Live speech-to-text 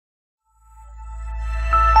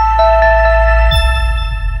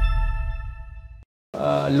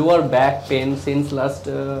lower back pain since last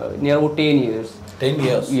near about 10 years. 10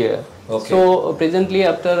 years? Yeah. Okay. So presently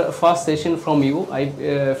after first session from you, I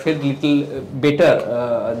felt little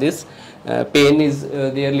better. This pain is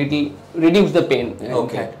there, little reduce the pain.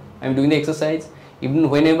 Okay. I am doing the exercise. Even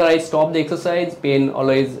whenever I stop the exercise, pain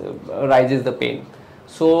always rises the pain.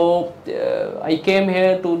 So I came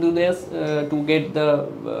here to do this to get the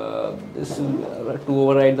to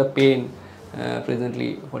override the pain.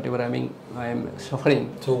 Presently, whatever I am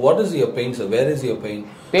suffering. So what is your pain, sir? Where is your pain?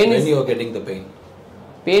 Pain when you are getting the pain?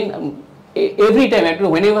 Pain every time. Actually,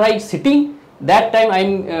 whenever I sitting, that time I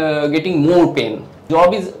am getting more pain.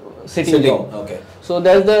 Job is sitting job. Okay. So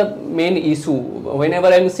that's the main issue. Whenever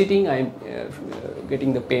I am sitting, I am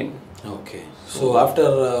getting the pain. Okay. So after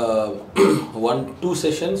 1-2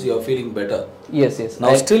 sessions, you are feeling better. Yes, yes.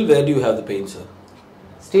 Now still, where do you have the pain, sir?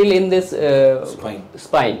 Still in this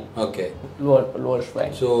spine. Okay. Lower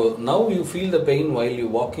spine. So now you feel the pain while you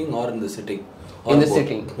walking or in the sitting? Or in the both?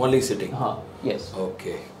 sitting. Only sitting. Yes.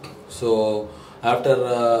 Okay. So after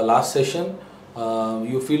last session,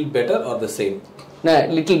 you feel better or the same? No,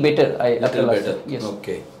 little better. Little better. Yes.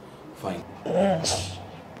 Okay. Fine.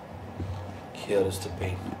 Here is the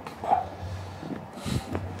pain.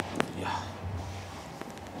 Yeah.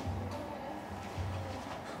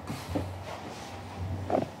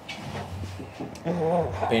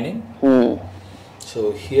 Paining?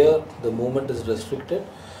 So here the movement is restricted,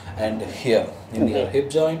 and here in your hip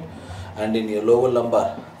joint and in your lower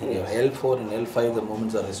lumbar, in your L4 and L5 the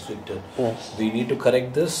movements are restricted. Yes. We need to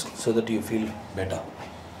correct this so that you feel better.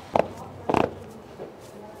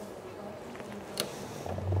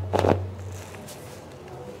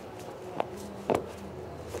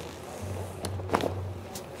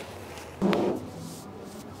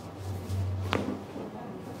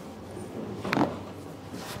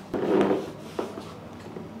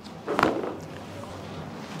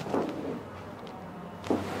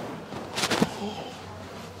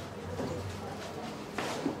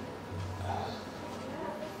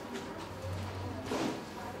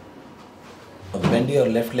 Bend your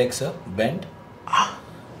left leg, sir. Bend.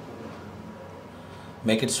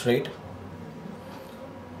 Make it straight.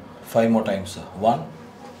 5 more times, sir. 1,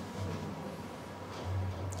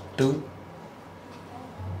 2,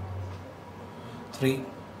 3,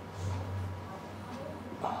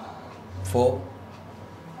 4,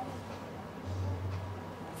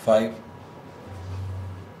 5.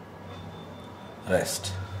 Rest.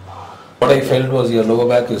 What I felt was your lower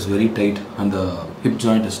back is very tight and the hip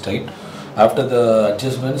joint is tight. After the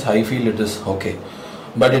adjustments, I feel it is okay.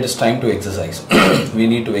 But it is time to exercise. We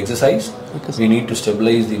need to exercise. We need to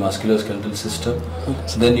stabilize the musculoskeletal system.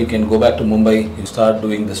 Then you can go back to Mumbai. You start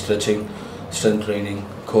doing the stretching, strength training,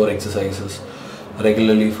 core exercises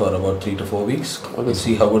regularly for about 3 to 4 weeks. We'll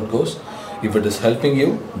see how it goes. If it is helping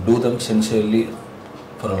you, do them sincerely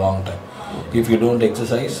for a long time. If you don't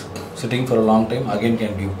exercise, sitting for a long time again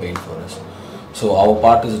can give pain for us. So our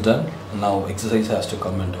part is done. Now exercise has to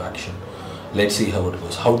come into action. Let's see how it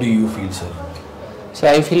goes. How do you feel, sir? So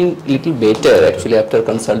I feel little better actually after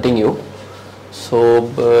consulting you. So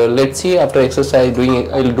let's see, after exercise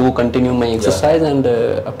I'll continue my exercise, and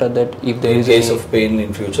after that if there is in case of pain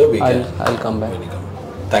in future, I'll come back.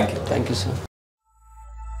 Thank you. Thank you, sir.